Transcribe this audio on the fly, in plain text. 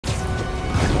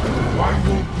Why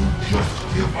won't you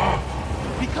just give up?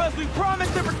 Because we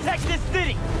promised to protect this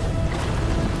city!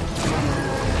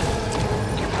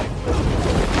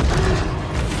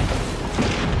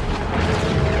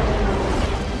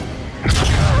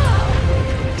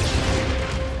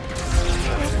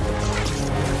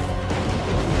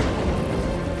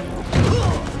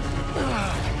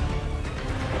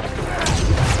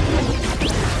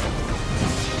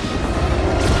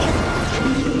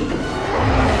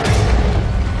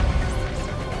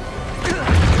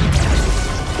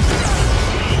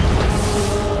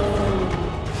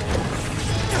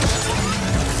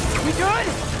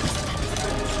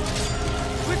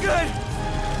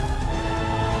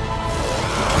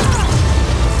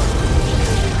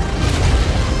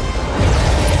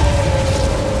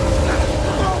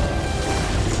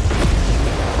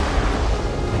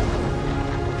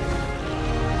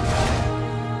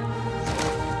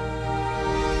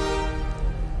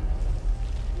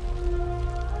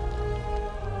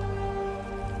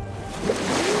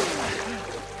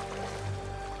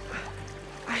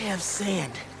 I have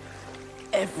sand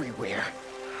everywhere.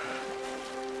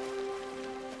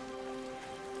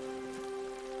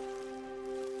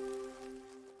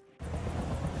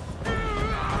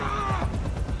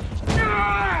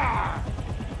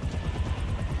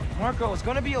 Marco, it's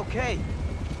gonna be okay.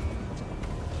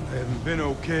 I haven't been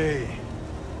okay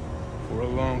for a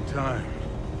long time.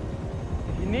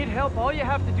 If you need help, all you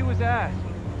have to do is ask.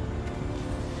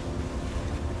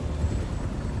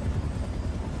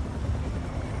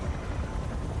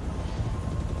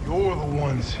 You're the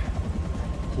ones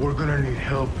who are gonna need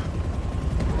help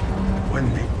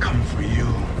when they come for you.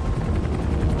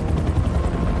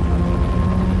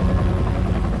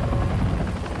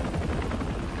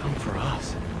 Come for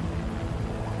us.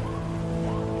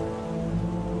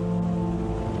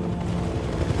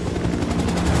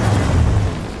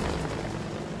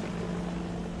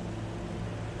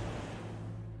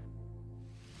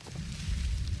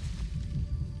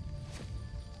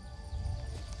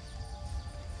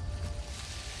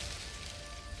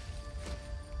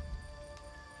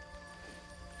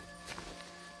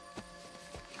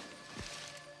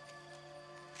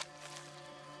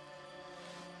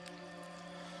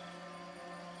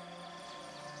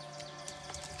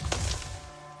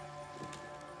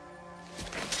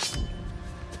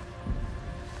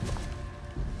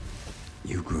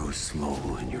 You grow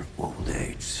slow in your old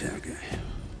age, Sergei.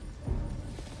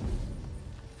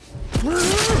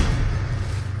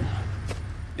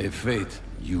 A fate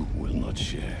you will not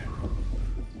share.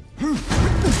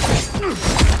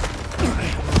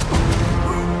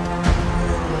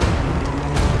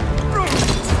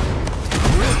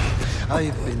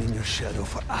 I've been in your shadow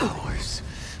for hours,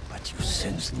 but you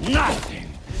sense nothing.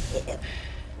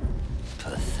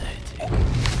 Pathetic.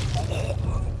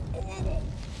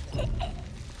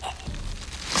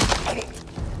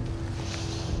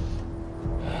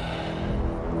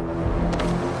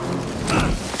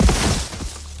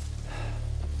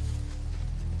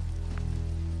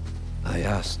 I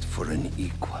asked for an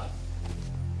equal.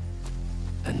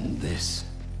 And this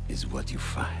is what you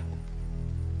find.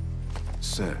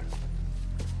 Sir,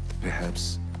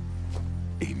 perhaps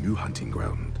a new hunting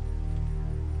ground.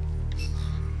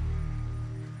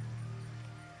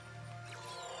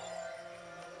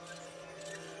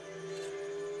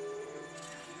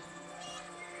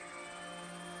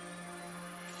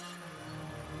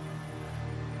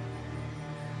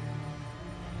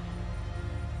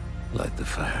 Light the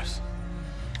fires.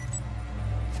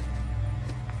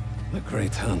 The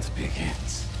great hunt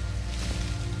begins.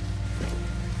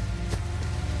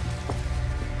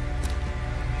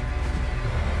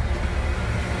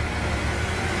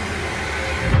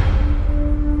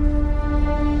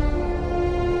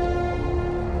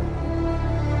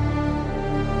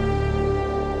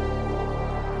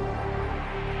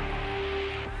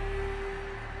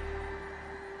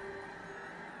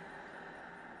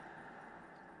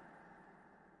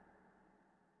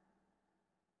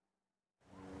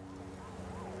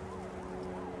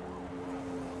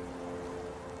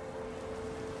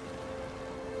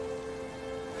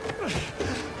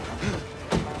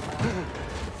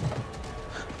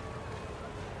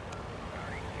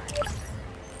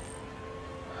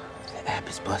 The app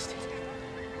is busted.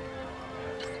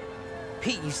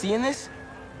 Pete, you seeing this?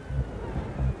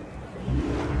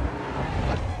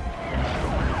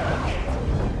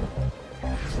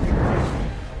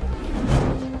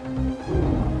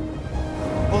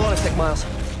 Hold on a sec, Miles.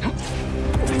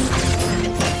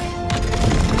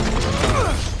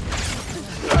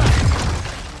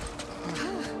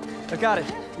 I got it.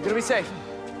 You're gonna be safe.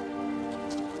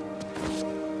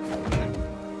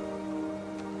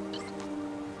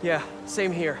 Yeah,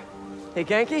 same here. Hey,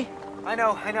 Genki? I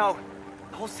know.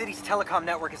 The whole city's telecom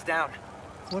network is down.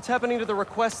 What's happening to the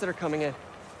requests that are coming in?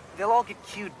 They'll all get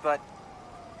queued, but...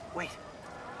 Wait.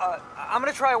 I'm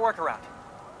gonna try a workaround.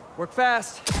 Work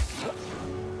fast.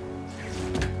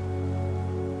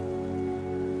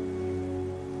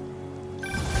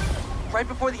 Right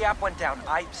before the app went down,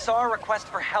 I saw a request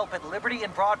for help at Liberty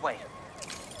and Broadway.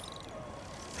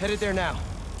 Headed there now.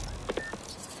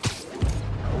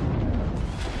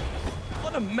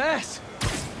 What a mess!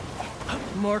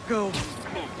 Marco,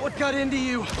 what got into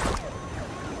you?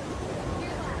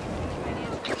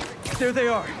 There they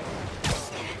are.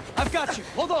 I've got you.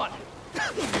 Hold on.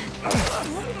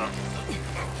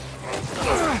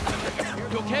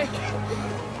 You okay?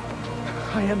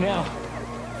 I am now.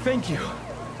 Thank you.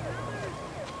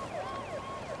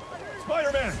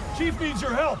 Spiderman! Chief needs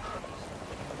your help!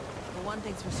 Well, one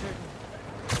thing's for certain.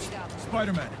 We got him.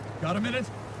 Spiderman, got a minute?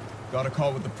 Got a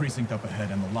call with the precinct up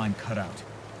ahead and the line cut out.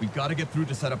 We gotta get through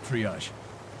to set up triage.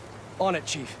 On it,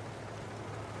 Chief.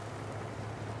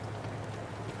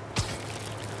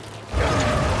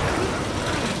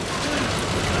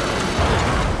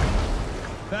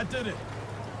 That did it.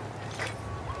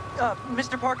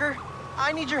 Mr. Parker,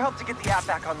 I need your help to get the app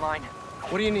back online.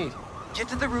 What do you need? Get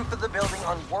to the roof of the building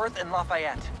on Worth and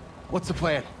Lafayette. What's the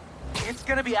plan? It's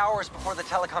gonna be hours before the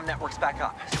telecom network's back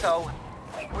up, so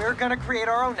we're gonna create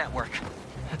our own network.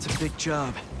 That's a big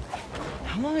job.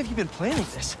 How long have you been planning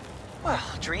this? Well,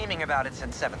 dreaming about it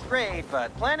since 7th grade,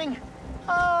 but planning?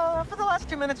 For the last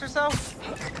 2 minutes or so.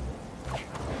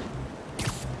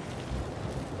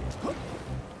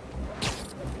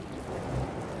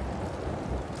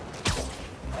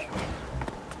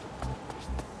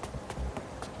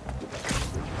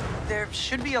 There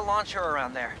should be a launcher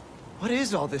around there. What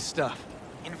is all this stuff?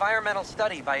 Environmental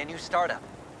study by a new startup.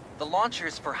 The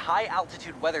launcher's for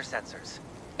high-altitude weather sensors.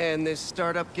 And this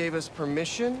startup gave us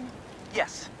permission?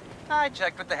 Yes. I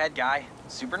checked with the head guy.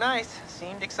 Super nice.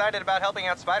 Seemed excited about helping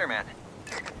out Spider-Man.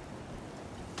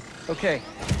 Okay,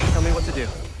 tell me what to do.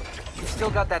 You've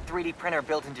still got that 3D printer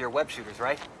built into your web shooters,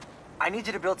 right? I need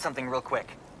you to build something real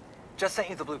quick. Just sent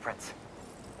you the blueprints.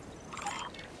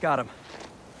 Got him.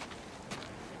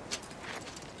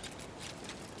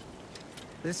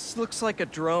 This looks like a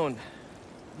drone.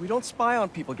 We don't spy on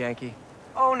people, Genki.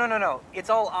 Oh, no. It's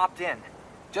all opt-in.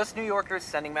 Just New Yorkers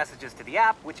sending messages to the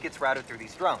app, which gets routed through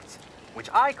these drones. Which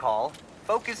I call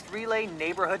Focused Relay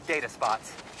Neighborhood Data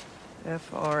Spots.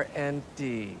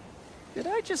 FRND. Did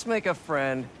I just make a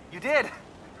friend? You did!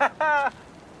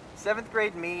 7th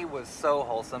grade me was so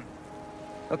wholesome.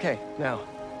 Okay, now,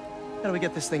 how do we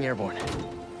get this thing airborne?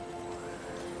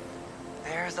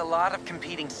 There's a lot of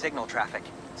competing signal traffic,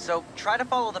 so try to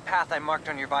follow the path I marked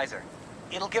on your visor.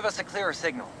 It'll give us a clearer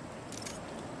signal.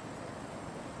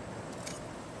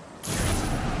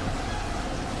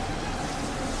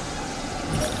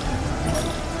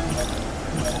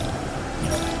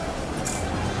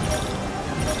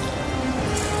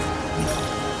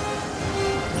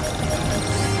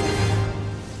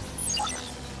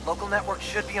 Local network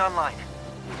should be online.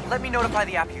 Let me notify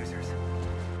the app users.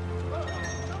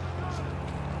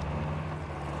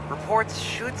 Reports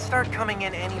should start coming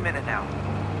in any minute now.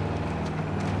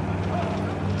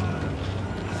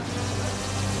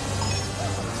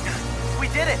 We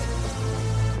did it!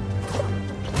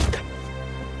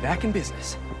 Back in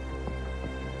business.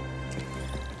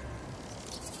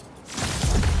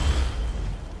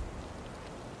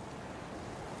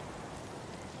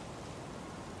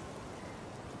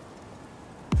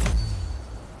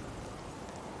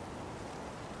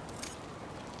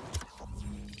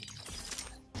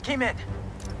 Came in.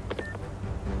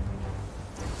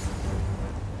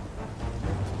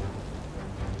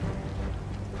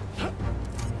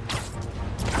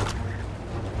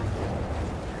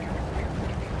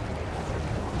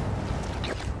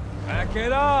 Back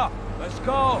it up! Let's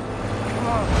go! Come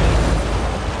on.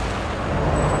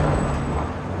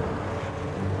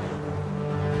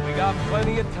 We got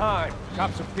plenty of time.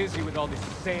 Cops are busy with all this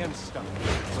sand stuff.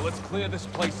 So let's clear this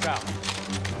place out.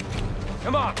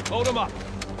 Come on, load them up.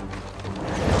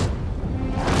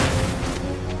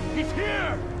 He's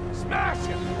here! Smash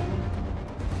him!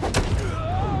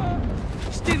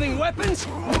 Stealing weapons?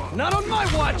 Not on my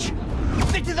watch!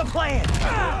 Stick to the plan!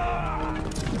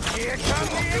 Here come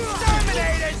the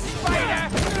exterminators, Spider!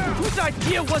 Whose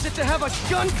idea was it to have a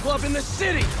gun club in the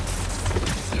city?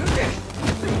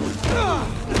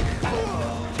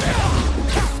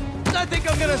 I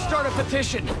think I'm gonna start a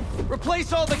petition.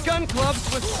 Replace all the gun clubs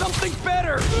with something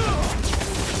better!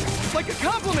 Like a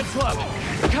compliment club!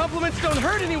 Compliments don't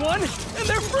hurt anyone, and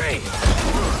they're free!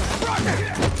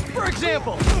 For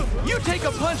example, you take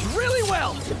a punch really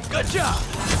well. Good job.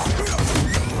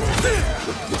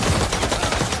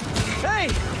 Hey,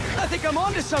 I think I'm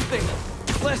onto something.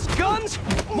 Less guns,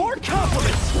 more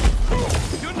compliments.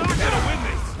 You're not gonna win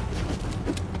this!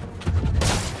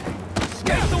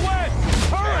 Get the way!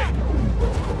 Hurry!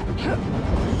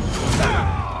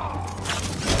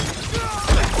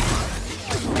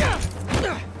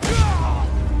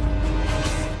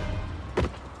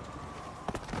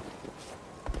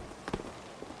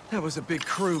 That was a big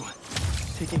crew,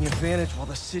 taking advantage while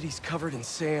the city's covered in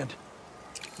sand.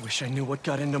 Wish I knew what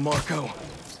got into Marco.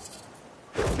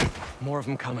 More of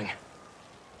them coming.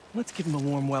 Let's give him a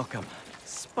warm welcome,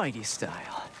 Spidey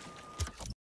style.